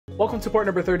Welcome to part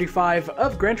number 35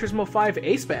 of Gran Turismo 5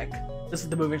 A-Spec. This is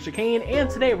the moving Chicane, and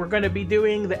today we're going to be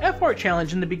doing the FR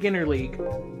challenge in the beginner league.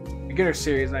 Beginner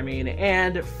series, I mean,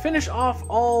 and finish off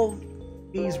all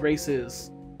these races.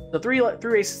 So three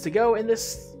races to go in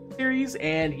this series,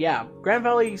 and yeah, Grand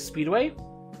Valley Speedway,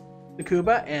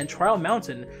 Tacuba, and Trial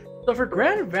Mountain. So for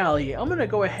Grand Valley, I'm going to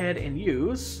go ahead and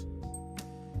use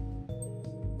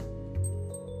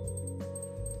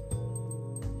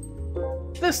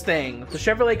this thing, the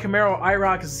Chevrolet Camaro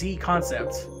IROC Z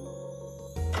concept.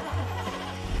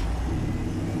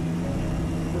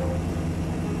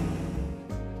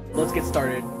 Let's get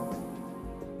started.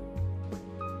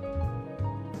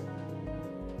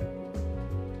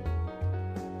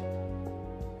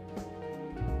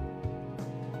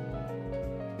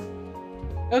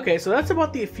 Okay, so that's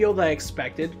about the field I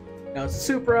expected. Now it's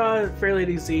Supra,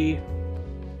 fairly easy.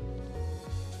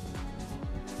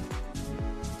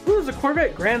 Ooh, there's a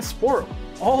Corvette Grand Sport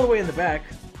all the way in the back.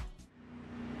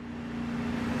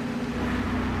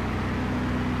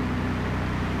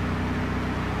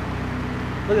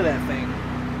 Look at that thing.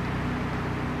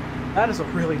 That is a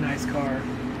really nice car.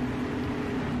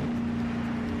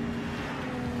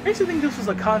 I used to think this was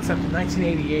a concept in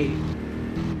 1988.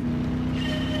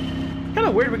 Kind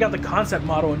of weird we got the concept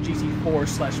model in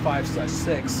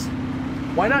GT4/5/6.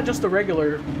 Why not just a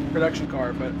regular production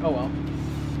car, but oh well.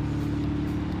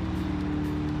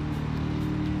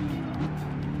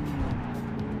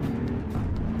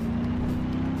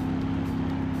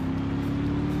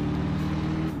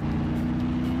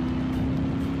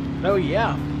 Oh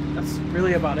yeah, that's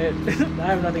really about it. I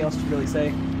have nothing else to really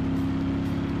say.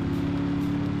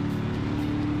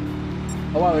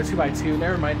 Oh wow, they're 2x2.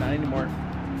 Never mind, not anymore.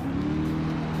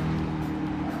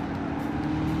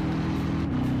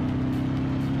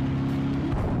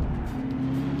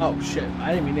 Oh shit,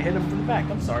 I didn't mean to hit him from the back.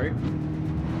 I'm sorry.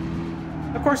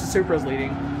 Of course the Supra's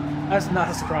leading. That's not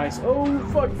a surprise. Oh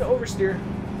fuck, the oversteer.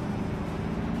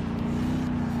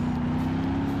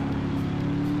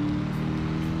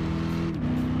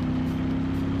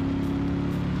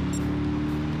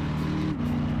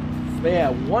 But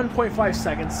yeah, 1.5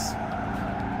 seconds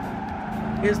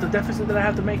is the deficit that I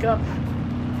have to make up.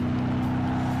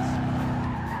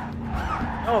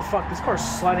 Oh fuck, this car's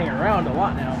sliding around a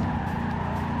lot now.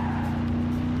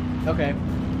 Okay.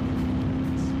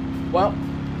 Well,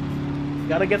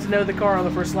 gotta get to know the car on the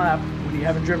first lap when you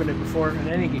haven't driven it before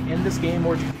in this game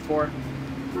or GT4.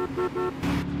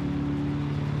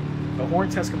 The horn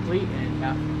test complete, and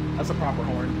yeah, that's a proper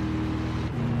horn.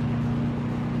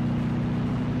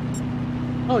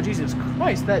 Oh, Jesus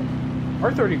Christ, that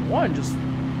R31 just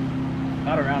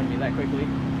got around me that quickly.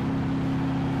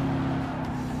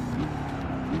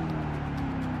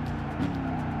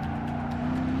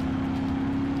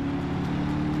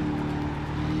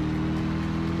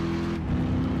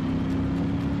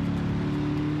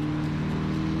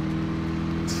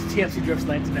 TFC Drifts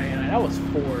 1999, that was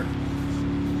 4.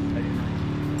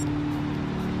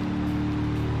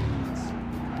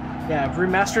 Yeah,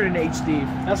 remastered in HD,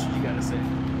 that's what you gotta say.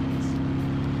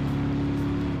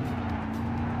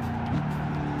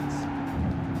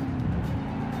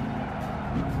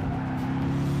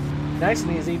 Nice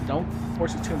and easy, don't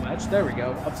force it too much. There we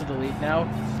go, up to the lead now.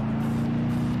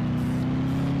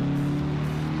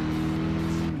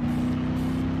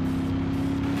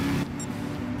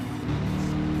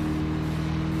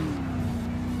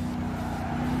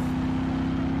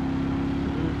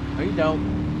 No, you don't.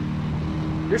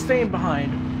 You're staying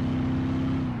behind.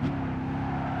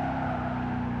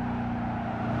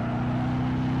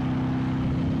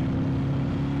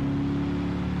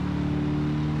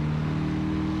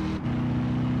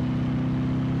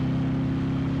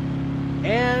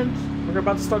 And we're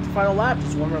about to start the final lap.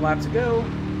 Just one more lap to go.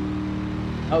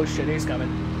 Oh shit, he's coming.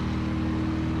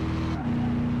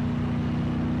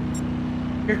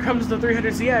 Here comes the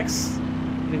 300ZX.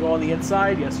 Gonna go on the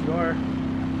inside? Yes, you are.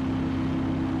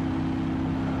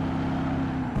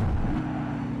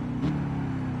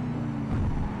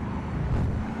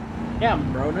 Yeah,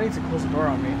 bro, no need to close the door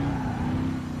on me.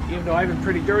 Even though I've been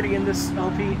pretty dirty in this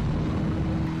LP.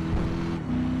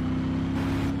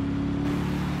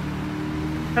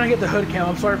 Trying to get the hood cam.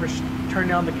 I'm sorry for turning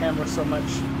down the camera so much.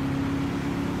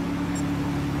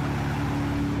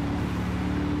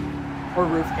 Or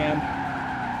roof cam.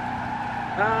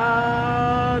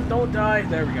 Don't die.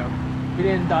 There we go. We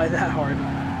didn't die that hard.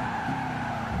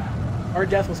 Our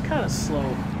death was kind of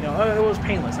slow. You know, it was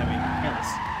painless, I mean.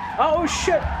 Painless. Oh,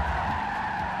 shit!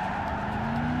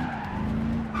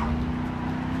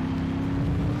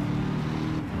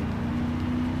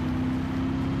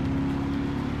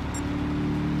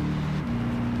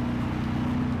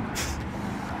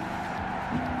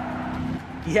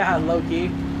 Yeah, low-key.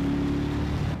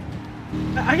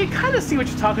 I can kind of see what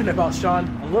you're talking about, Sean,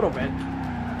 a little bit.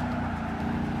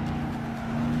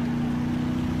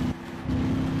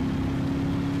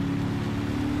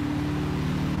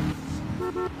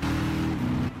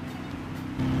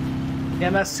 Yeah,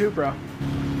 that's Supra.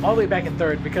 All the way back in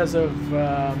third because of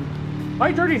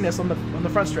my dirtiness on the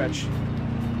front stretch.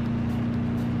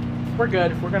 We're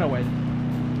good. We're gonna win.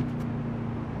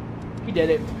 He did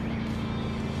it.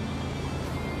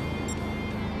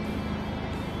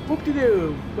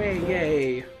 Whoop-de-doo. Way,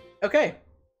 yay. Okay.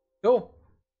 Cool.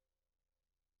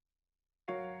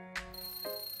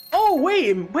 Oh,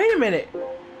 wait a minute.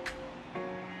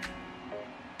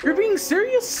 You're being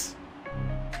serious?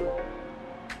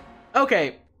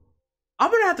 Okay.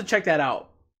 I'm gonna have to check that out.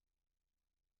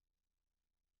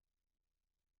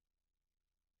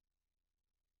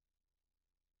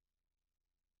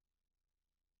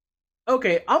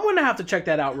 Okay, I'm gonna have to check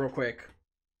that out real quick.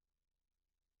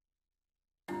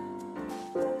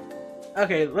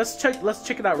 Okay, let's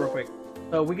check it out real quick.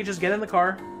 So we can just get in the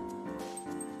car.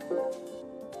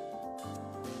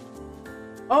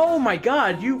 Oh my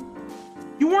god, you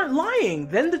weren't lying.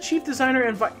 Then the chief designer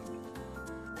invite.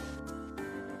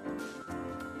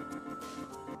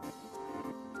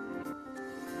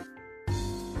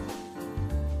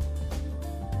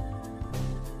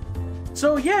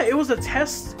 So yeah, it was a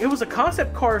test. It was a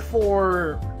concept car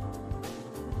for.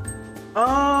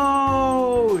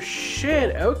 Oh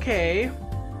shit. Okay.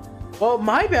 Well,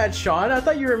 my bad, Sean. I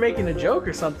thought you were making a joke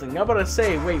or something. I'm about to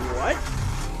say, wait, what?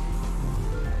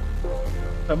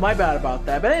 But my bad about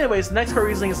that. But anyways, the next car we're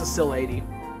using is a Still 80.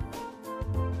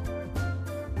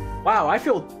 Wow, I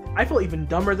feel even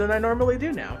dumber than I normally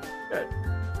do now. Good.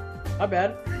 My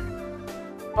bad.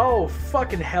 Oh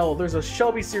fucking hell! There's a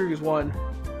Shelby Series 1.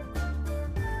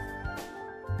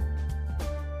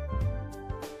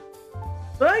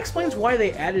 So that explains why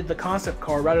they added the concept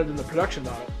car rather than the production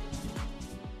model.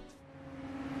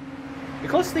 The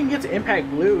closest thing you get to Impact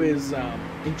Blue is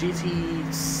in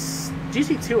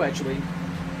GT2 actually,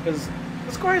 because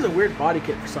this car has a weird body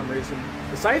kit for some reason.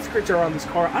 The side skirts are on this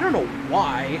car. I don't know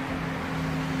why.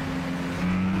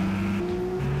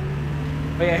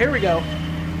 But yeah, here we go.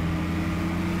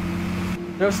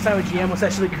 Notice the time with GM was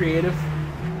actually creative.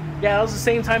 Yeah, that was the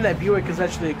same time that Buick is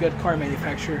actually a good car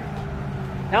manufacturer.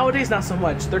 Nowadays, not so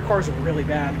much. Their cars are really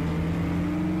bad.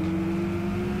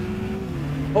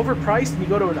 Overpriced, and you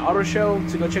go to an auto show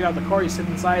to go check out the car, you sit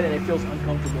inside, and it feels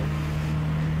uncomfortable.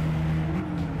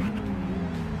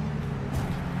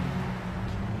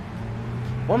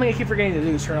 One thing I keep forgetting to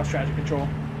do is turn off traction control.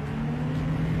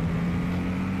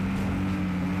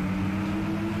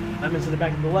 I'm into the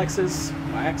back of the Lexus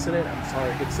by accident. I'm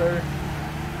sorry, good sir.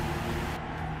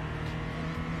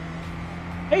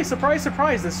 Hey, surprise,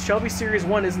 surprise, this Shelby Series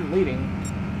 1 isn't leading.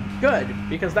 Good,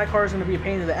 because that car is going to be a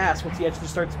pain in the ass once he actually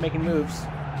starts making moves.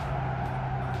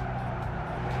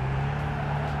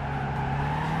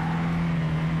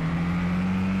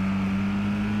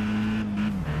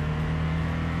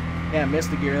 Yeah,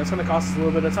 missed the gear. That's going to cost us a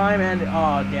little bit of time, and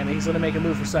oh damn it, he's going to make a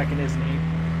move for second, isn't he?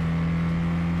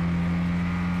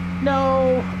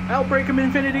 No! Outbreak him,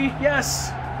 Infinity!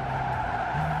 Yes!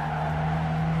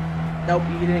 Nope,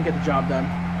 he didn't get the job done.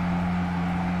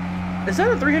 Is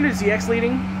that a 300ZX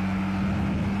leading?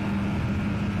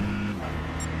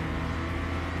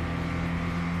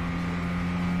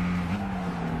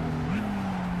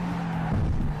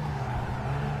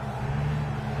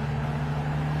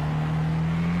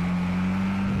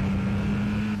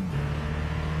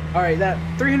 Alright, that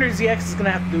 300ZX is going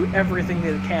to have to do everything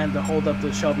that it can to hold up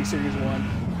the Shelby Series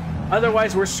 1.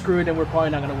 Otherwise, we're screwed and we're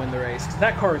probably not going to win the race, because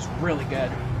that car is really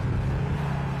good.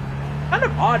 Kind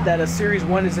of odd that a Series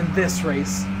 1 is in this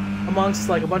race, amongst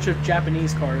like a bunch of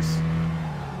Japanese cars.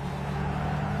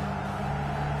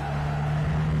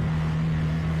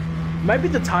 Might be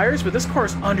the tires, but this car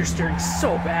is understeering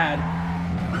so bad.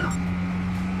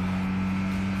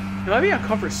 It might be on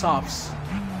comfort softs.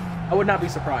 I would not be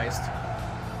surprised.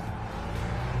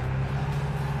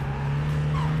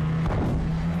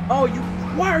 Oh,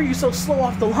 why are you so slow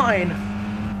off the line?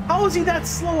 How is he that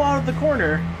slow out of the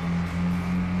corner?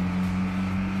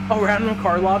 Oh, random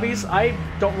car lobbies? I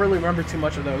don't really remember too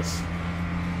much of those.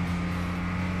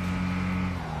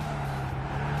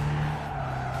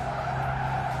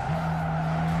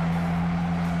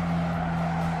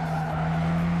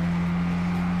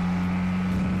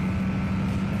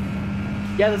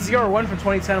 Yeah, the ZR1 from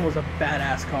 2010 was a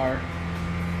badass car.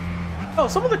 Oh,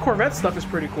 some of the Corvette stuff is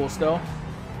pretty cool still.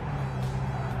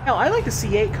 Hell, I like the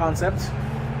C8 concept.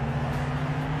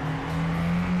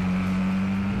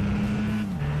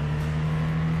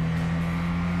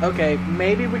 Okay,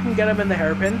 maybe we can get him in the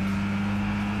hairpin.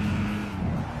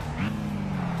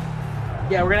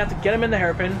 Yeah, we're gonna have to get him in the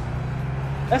hairpin.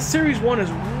 That Series 1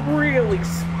 is really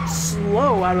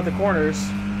slow out of the corners.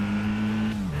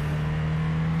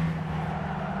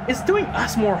 It's doing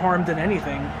us more harm than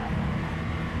anything.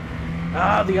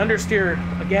 Ah, the understeer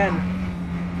again.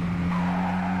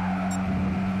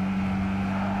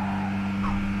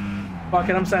 Fuck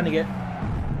it, I'm sending it.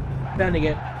 Sending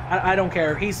it. I don't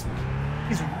care. He's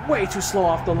way too slow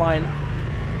off the line.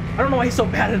 I don't know why he's so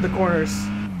bad in the corners.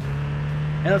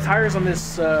 And the tires on this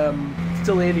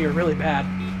Still 80 are really bad.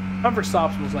 Comfort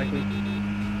stops most likely.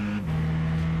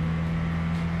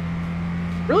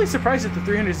 Really surprised that the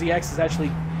 300ZX is actually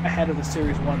ahead of the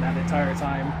Series 1 that entire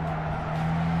time.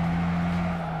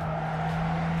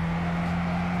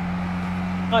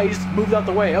 Oh, he just moved out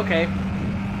the way. Okay.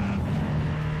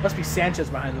 Must be Sanchez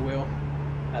behind the wheel.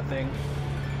 That thing.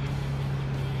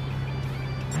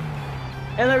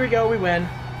 And there we go, we win.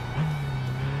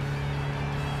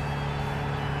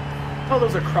 Oh,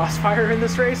 those are crossfire in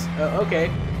this race? Okay.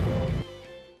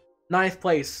 9th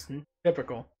place.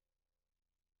 Typical.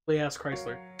 Ass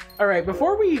Chrysler. Alright,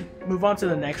 before we move on to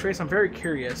the next race, I'm very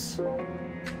curious.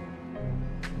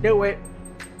 Knew it.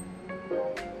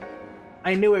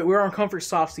 I knew it. We were on comfort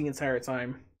softs the entire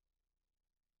time.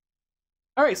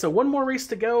 Alright, so one more race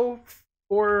to go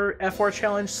for FR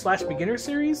Challenge / Beginner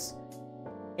Series.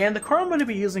 And the car I'm going to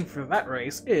be using for that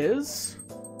race is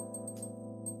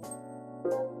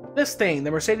this thing,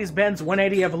 the Mercedes-Benz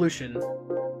 180 Evolution.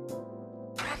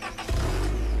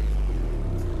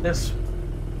 This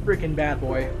freaking bad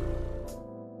boy.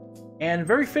 And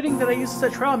very fitting that I use this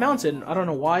at Trial Mountain. I don't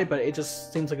know why, but it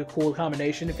just seems like a cool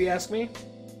combination if you ask me.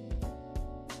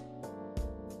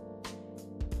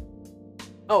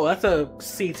 Oh, that's a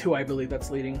C2, I believe that's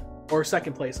leading. Or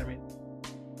 2nd place, I mean.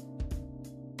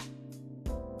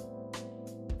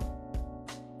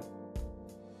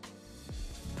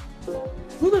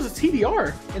 Ooh, there's a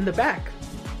TBR in the back.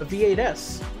 A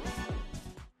V8S.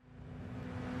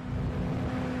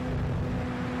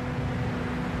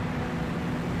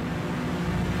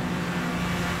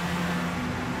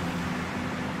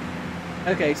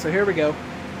 Okay, so here we go.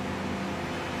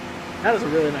 That is a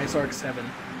really nice RX-7.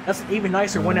 That's an even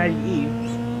nicer 190E.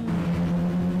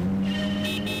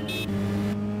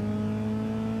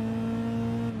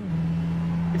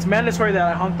 It's mandatory that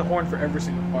I honk the horn for every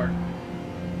single car.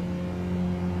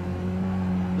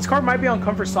 This car might be on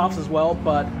comfort softs as well,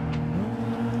 but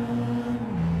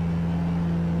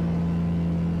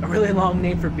a really long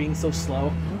name for being so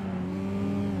slow.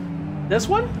 This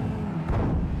one?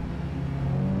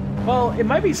 Well, it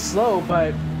might be slow,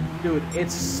 but dude,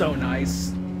 it's so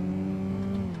nice.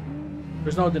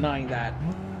 There's no denying that.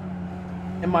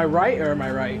 Am I right or am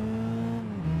I right?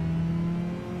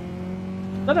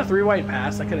 Is that a 3-wide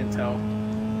pass? I couldn't tell.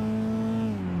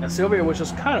 And Sylvia was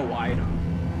just kind of wide.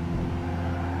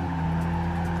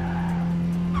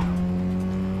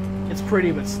 It's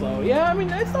pretty but slow. Yeah, I mean,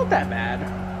 it's not that bad.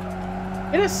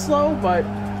 It is slow, but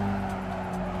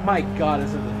my god,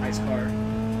 is it a nice car.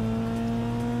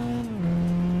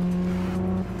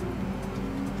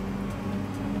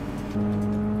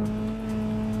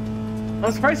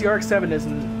 I'm surprised the RX-7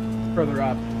 isn't further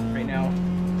up right now.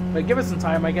 But give it some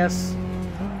time, I guess.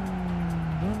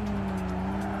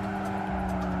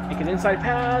 Make an inside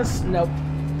pass. Nope.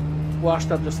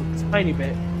 Washed up just a tiny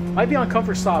bit. Might be on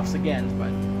comfort softs again, but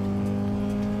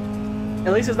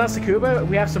at least it's not Tsukuba.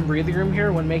 We have some breathing room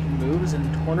here when making moves and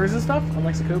corners and stuff,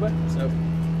 unlike Tsukuba. So,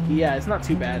 yeah, it's not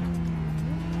too bad.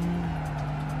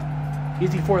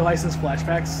 ET4 license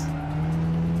flashbacks.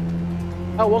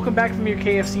 Oh, welcome back from your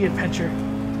KFC adventure.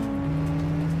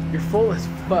 You're full as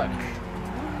fuck.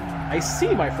 I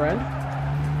see, my friend.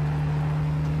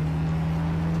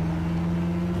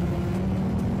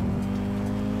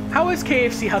 How is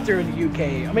KFC out there in the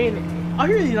UK? I mean, out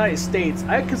here in the United States,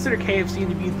 I consider KFC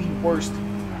to be the worst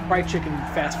fried chicken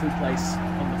fast food place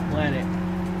on the planet.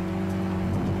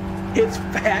 It's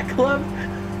Fat Club?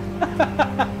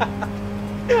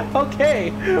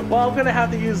 Okay, well, I'm gonna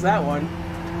have to use that one.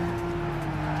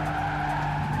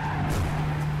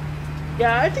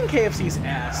 Yeah, I think KFC's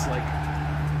ass, like...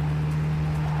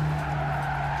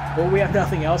 Well, we have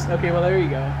nothing else? Okay, well, there you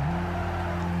go.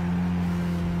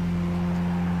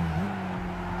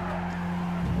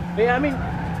 But yeah, I mean,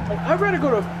 like, I'd rather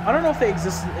go to... I don't know if they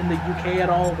exist in the UK at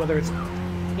all, whether it's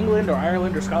England or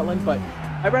Ireland or Scotland, but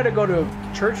I'd rather go to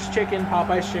Church's Chicken,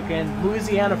 Popeye's Chicken,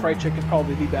 Louisiana Fried Chicken,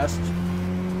 probably the best.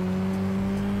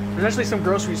 There's actually some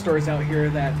grocery stores out here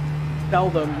that sell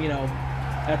them, you know,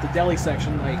 at the deli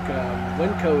section, like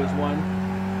Winco is one.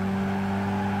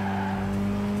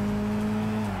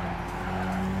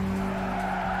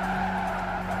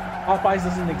 Popeyes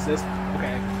doesn't exist.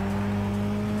 Okay.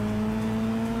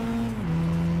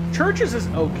 Church's is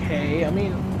okay. I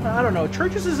mean, I don't know.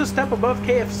 Church's is a step above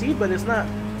KFC, but it's not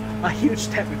a huge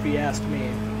step if you ask me.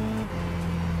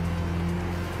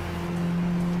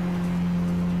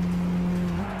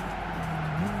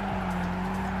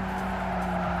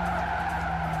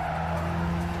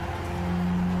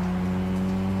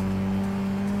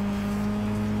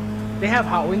 They have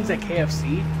hot wings at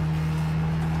KFC.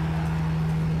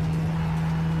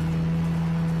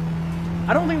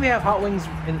 I don't think they have hot wings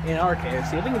in our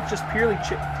KFC. I think it's just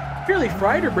purely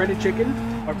fried or breaded chicken.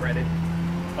 Or breaded.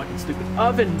 Fucking stupid.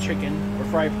 Oven chicken or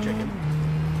fried chicken.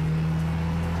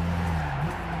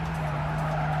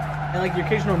 And like your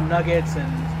occasional nuggets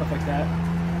and stuff like that.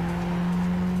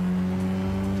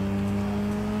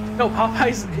 No,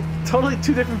 Popeyes, totally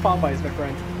two different Popeyes, my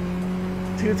friend.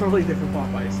 Two totally different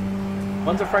Popeyes.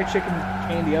 One's a fried chicken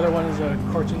cane, the other one is a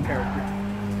cartoon character.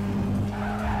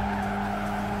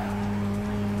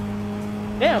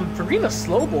 Damn, for being a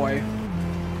slow boy,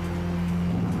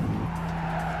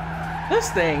 this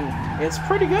thing is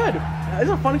pretty good. It's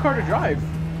a fun car to drive.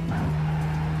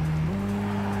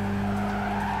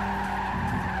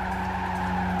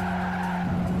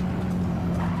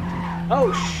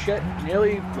 Oh shit,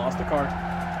 nearly lost the car.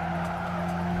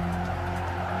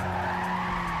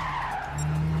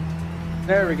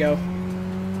 There we go.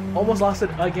 Almost lost it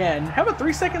again. Have a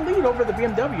 3-second lead over the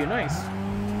BMW. Nice.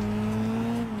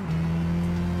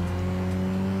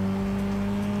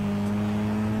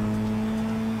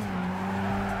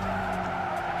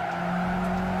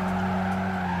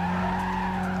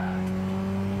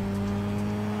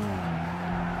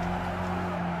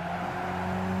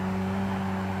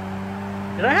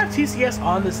 Did I have TCS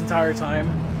on this entire time?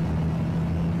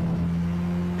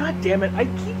 God damn it, I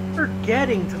keep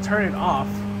forgetting to turn it off.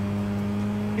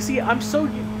 You see, I'm so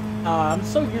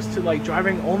used to like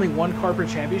driving only one car per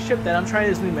championship that I'm trying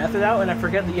this new method out and I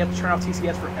forget that you have to turn off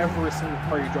TCS for every single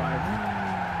car you drive.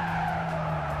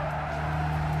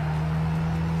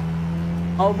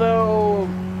 Although,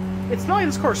 it's not like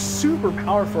this car's super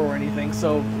powerful or anything,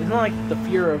 so it's not like the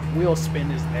fear of wheel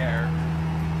spin is there.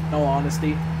 In all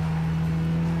honesty.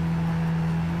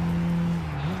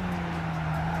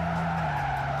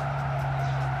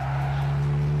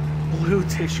 Blue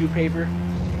tissue paper.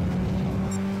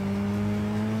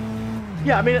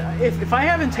 Yeah, I mean, if I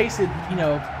haven't tasted, you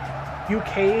know,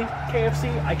 UK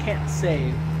KFC, I can't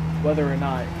say whether or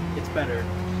not it's better.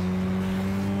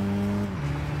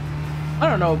 I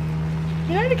don't know.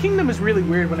 United Kingdom is really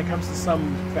weird when it comes to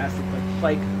some fast food places.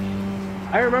 Like,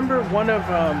 I remember I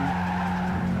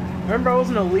was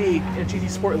in a league, a GT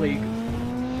Sport League.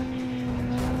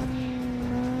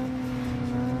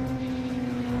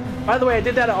 By the way, I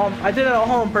did that all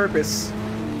on purpose.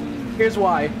 Here's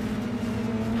why.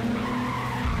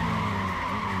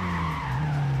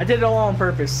 I did it all on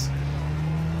purpose.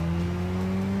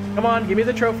 Come on, give me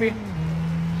the trophy.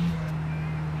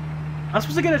 I'm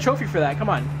supposed to get a trophy for that. Come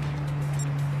on.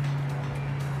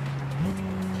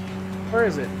 Where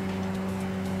is it?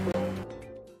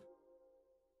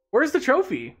 Where's the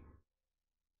trophy?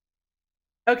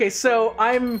 Okay, so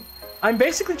I'm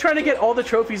basically trying to get all the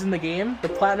trophies in the game, the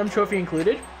platinum trophy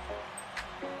included.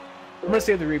 I'm gonna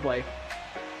save the replay.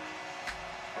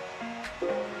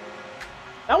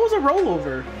 That was a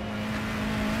rollover.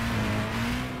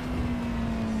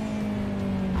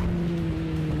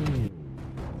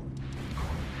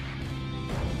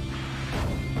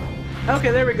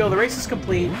 Okay, there we go. The race is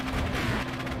complete.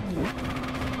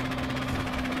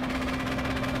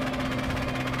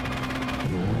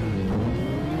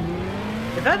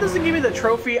 If that doesn't give me the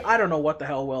trophy, I don't know what the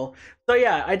hell will. So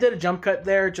yeah, I did a jump cut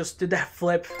there, just did that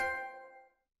flip.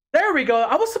 There we go.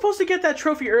 I was supposed to get that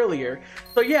trophy earlier.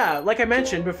 So yeah, like I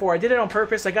mentioned before, I did it on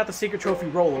purpose. I got the secret trophy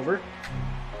rollover.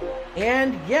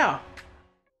 And yeah.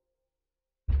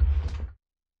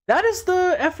 That is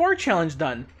the F4 challenge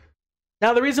done.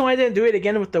 Now the reason why I didn't do it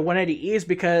again with the 180E is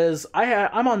because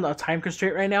I'm on a time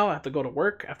constraint right now. I have to go to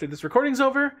work after this recording's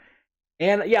over.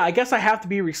 And yeah, I guess I have to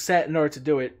be reset in order to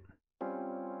do it.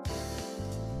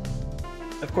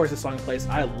 Of course, this song plays.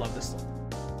 I love this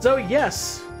song. So,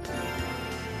 yes.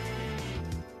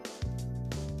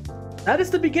 That is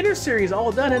the beginner series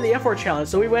all done in the F4 challenge.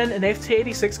 So we win an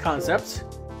FT86 concept.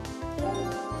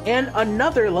 And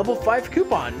another level 5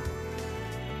 coupon.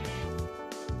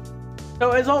 So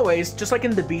as always, just like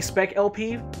in the B-Spec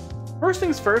LP, first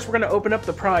things first, we're going to open up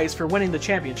the prize for winning the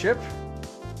championship.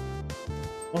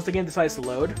 Once the game decides to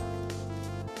load.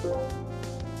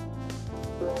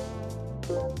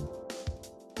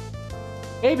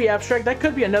 Maybe Abstract, that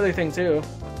could be another thing too.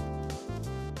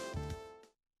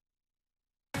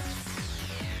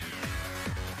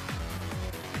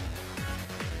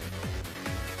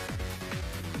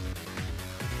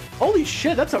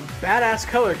 shit, that's a badass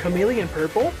color, chameleon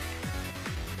purple.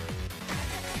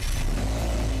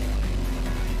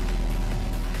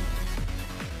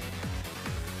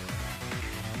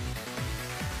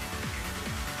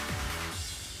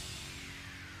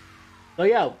 So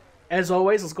yeah, as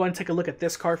always, let's go ahead and take a look at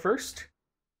this car first.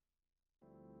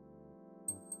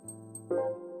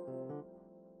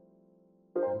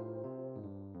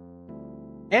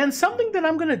 And something that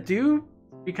I'm gonna do,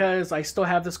 because I still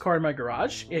have this car in my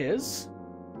garage, is...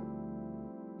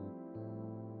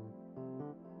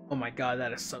 Oh my god,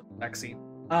 that is so sexy.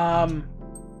 I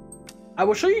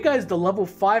will show you guys the level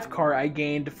 5 car I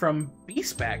gained from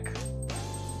A-Spec.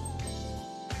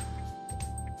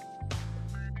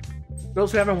 For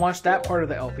those who haven't watched that part of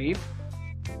the LP,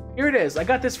 here it is. I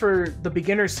got this for the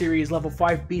beginner series level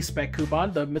 5 A-Spec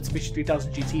coupon, the Mitsubishi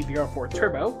 3000 GT VR4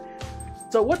 Turbo.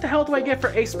 So what the hell do I get for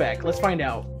A-Spec? Let's find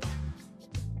out.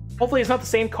 Hopefully it's not the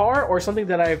same car or something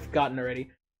that I've gotten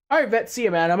already. Alright, Vet, see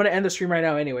ya, man. I'm gonna end the stream right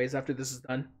now anyways after this is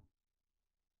done.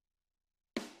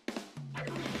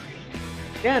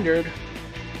 Standard.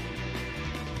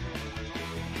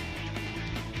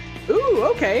 Ooh,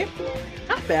 okay.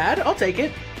 Not bad. I'll take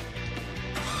it.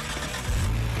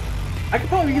 I could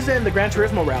probably use it in the Gran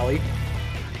Turismo rally.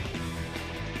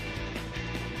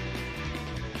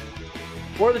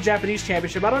 Or the Japanese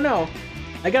Championship, I don't know.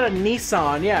 I got a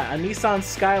Nissan, yeah, a Nissan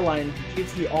Skyline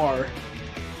GTR.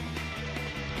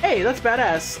 Hey, that's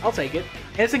badass. I'll take it.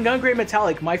 And it's in gun grade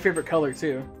metallic, my favorite color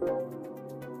too.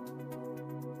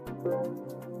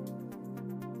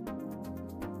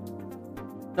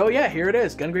 Oh yeah, here it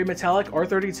is, gun grade metallic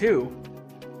R32.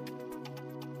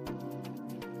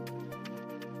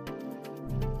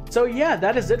 So yeah,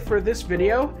 that is it for this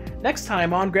video. Next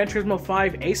time on Gran Turismo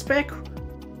 5 A-Spec,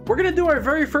 we're gonna do our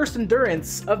very first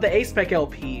endurance of the A-Spec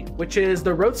LP, which is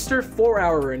the Roadster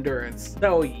 4-hour endurance.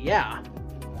 So yeah.